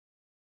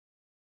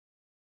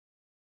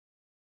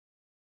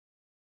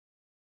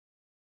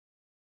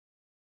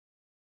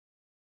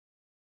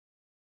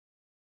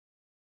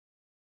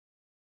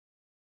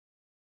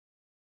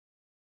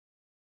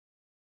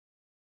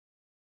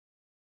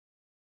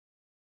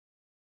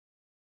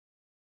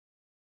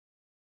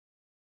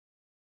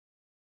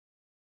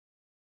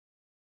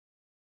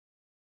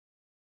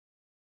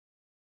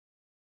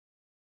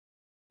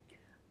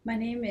My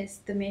name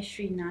is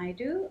Thameshree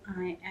Naidu.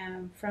 I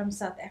am from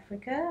South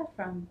Africa,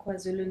 from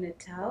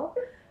KwaZulu-Natal,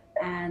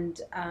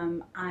 and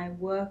I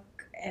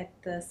work at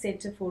the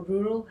Center for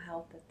Rural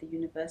Health at the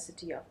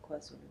University of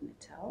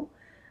KwaZulu-Natal.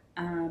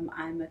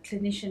 I'm a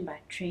clinician by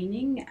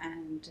training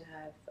and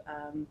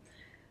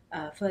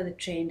have further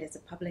trained as a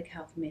public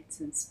health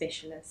medicine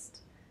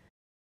specialist.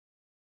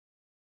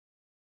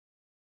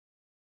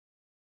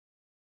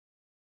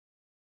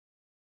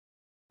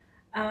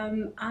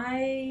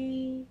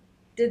 I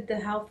did the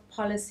health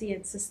policy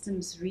and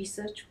systems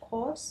research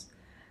course.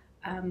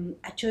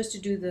 I chose to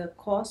do the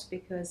course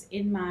because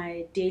in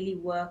my daily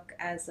work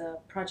as a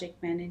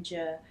project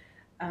manager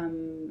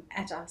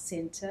at our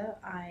center,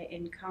 I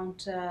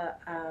encounter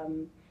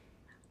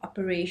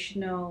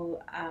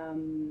operational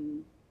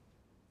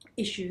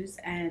issues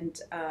and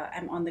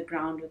am on the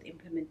ground with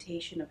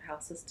implementation of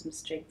health system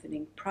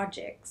strengthening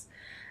projects,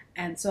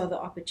 and saw the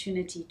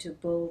opportunity to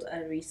build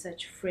a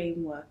research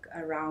framework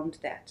around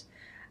that.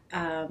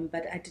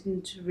 But I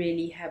didn't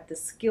really have the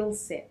skill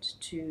set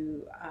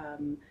to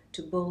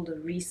build a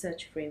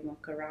research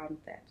framework around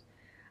that.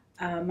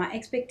 My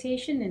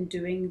expectation in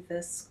doing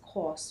this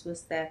course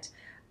was that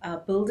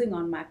building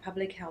on my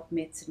public health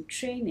medicine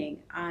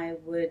training, I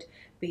would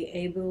be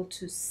able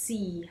to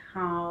see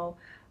how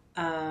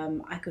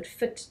I could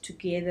fit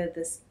together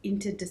this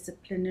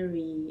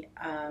interdisciplinary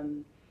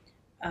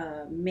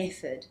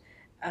method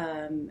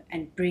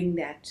and bring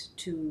that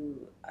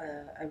to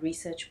a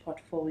research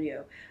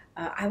portfolio.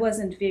 I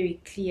wasn't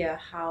very clear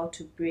how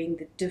to bring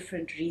the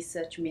different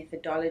research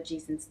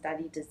methodologies and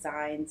study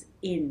designs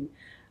in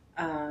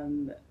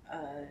um,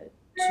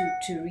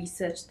 to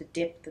research the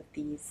depth of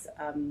these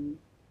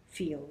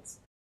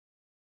fields.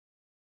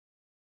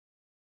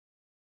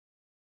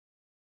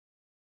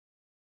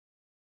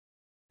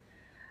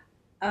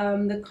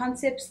 The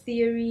concepts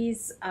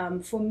theories,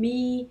 for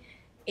me,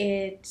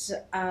 it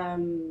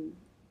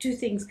two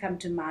things come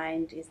to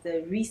mind is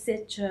the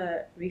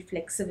researcher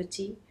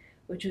reflexivity,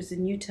 which was a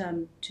new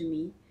term to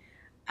me,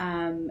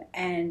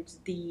 and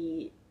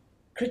the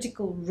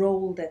critical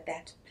role that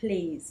that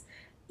plays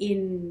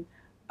in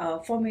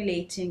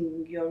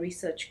formulating your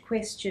research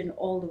question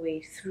all the way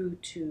through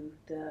to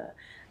the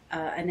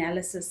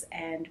analysis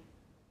and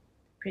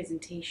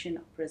presentation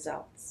of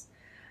results.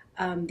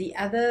 The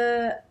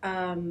other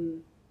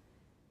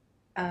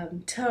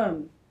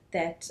term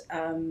that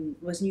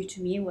was new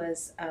to me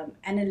was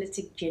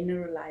analytic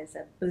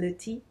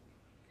generalizability.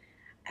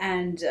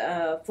 And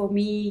for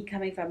me,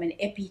 coming from an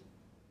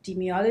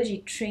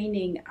epidemiology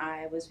training,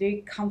 I was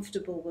very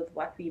comfortable with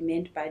what we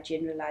meant by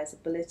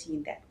generalizability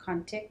in that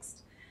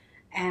context,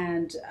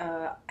 and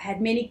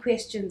had many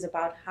questions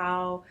about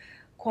how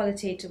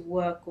qualitative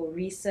work or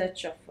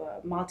research of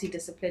a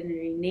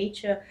multidisciplinary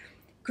nature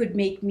could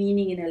make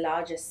meaning in a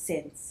larger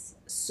sense.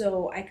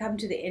 So I come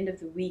to the end of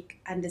the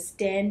week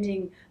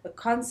understanding the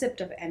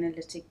concept of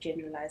analytic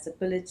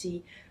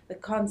generalizability, the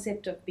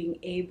concept of being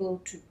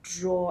able to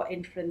draw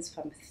inference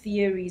from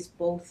theories,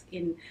 both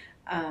in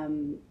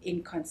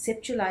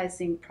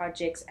conceptualizing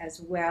projects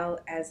as well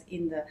as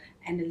in the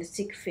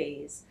analytic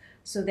phase.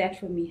 So that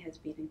for me has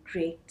been a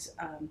great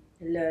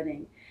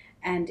learning,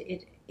 and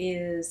it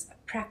is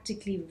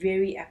practically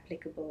very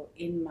applicable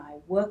in my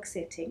work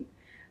setting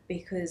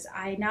because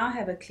I now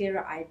have a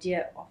clearer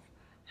idea of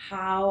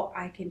how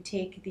I can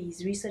take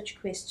these research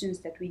questions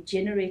that we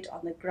generate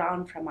on the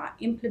ground from our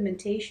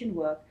implementation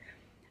work,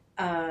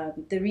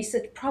 the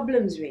research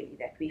problems really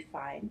that we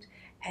find,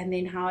 and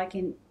then how I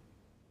can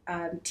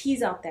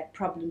tease out that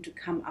problem to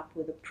come up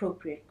with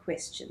appropriate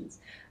questions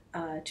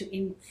to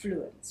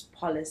influence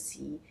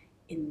policy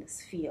in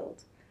this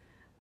field.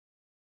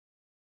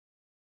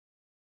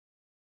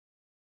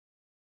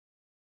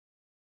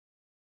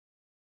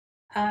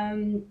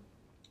 Um,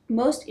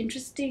 Most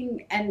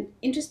interesting and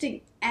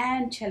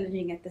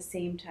challenging at the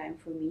same time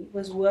for me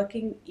was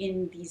working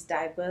in these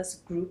diverse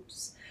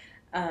groups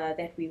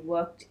that we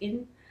worked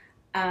in.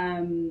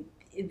 In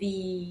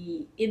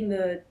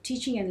the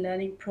teaching and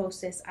learning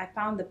process, I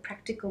found the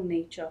practical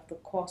nature of the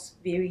course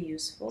very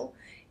useful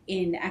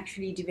in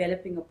actually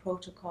developing a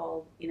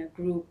protocol in a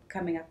group,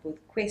 coming up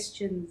with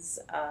questions,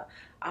 our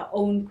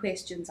own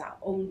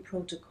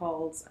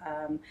protocols,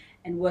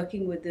 and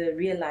working with the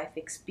real life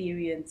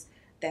experience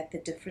that the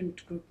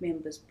different group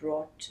members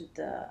brought to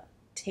the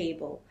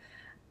table.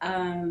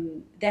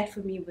 That for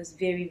me was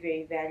very,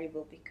 very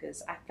valuable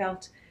because I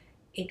felt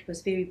it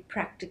was very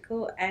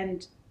practical.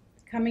 And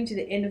coming to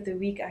the end of the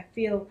week, I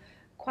feel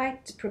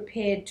quite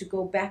prepared to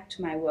go back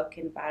to my work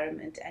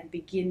environment and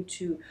begin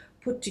to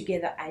put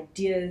together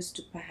ideas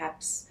to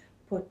perhaps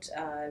put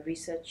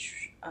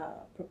research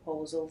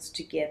proposals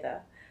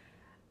together.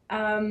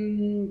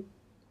 Um,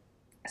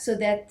 so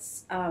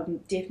that's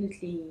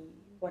definitely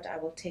what I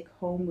will take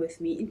home with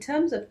me in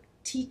terms of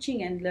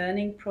teaching and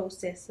learning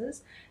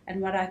processes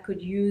and what I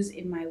could use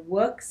in my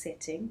work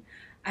setting.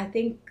 I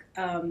think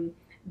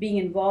being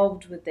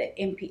involved with the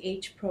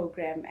MPH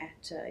program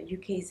at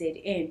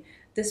UKZN,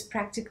 this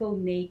practical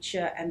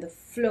nature and the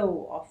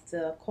flow of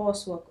the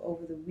coursework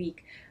over the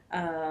week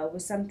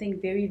was something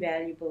very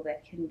valuable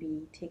that can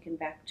be taken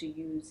back to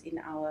use in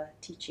our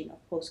teaching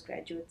of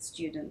postgraduate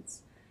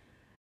students.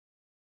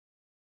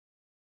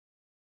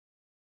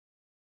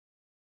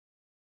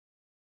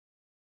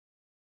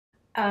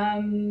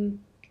 Um,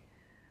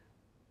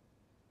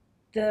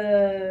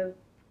 the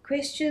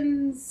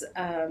questions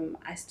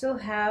I still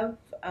have,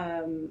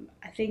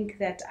 I think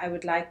that I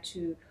would like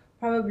to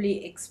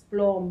probably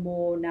explore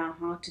more now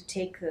how to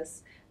take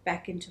this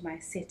back into my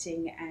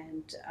setting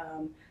and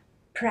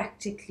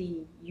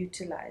practically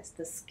utilize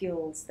the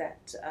skills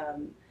that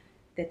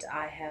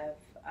I have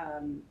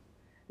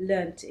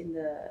learnt in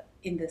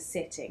the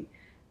setting.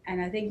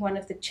 And I think one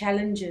of the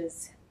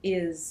challenges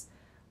is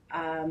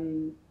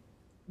um,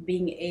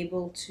 being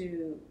able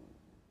to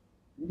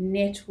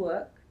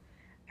network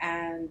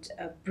and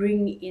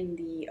bring in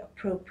the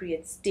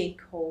appropriate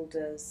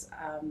stakeholders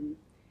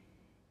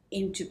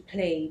into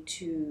play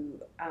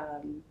to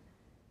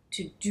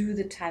do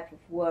the type of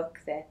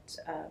work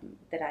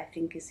that I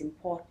think is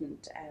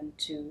important and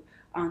to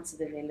answer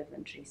the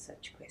relevant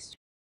research questions.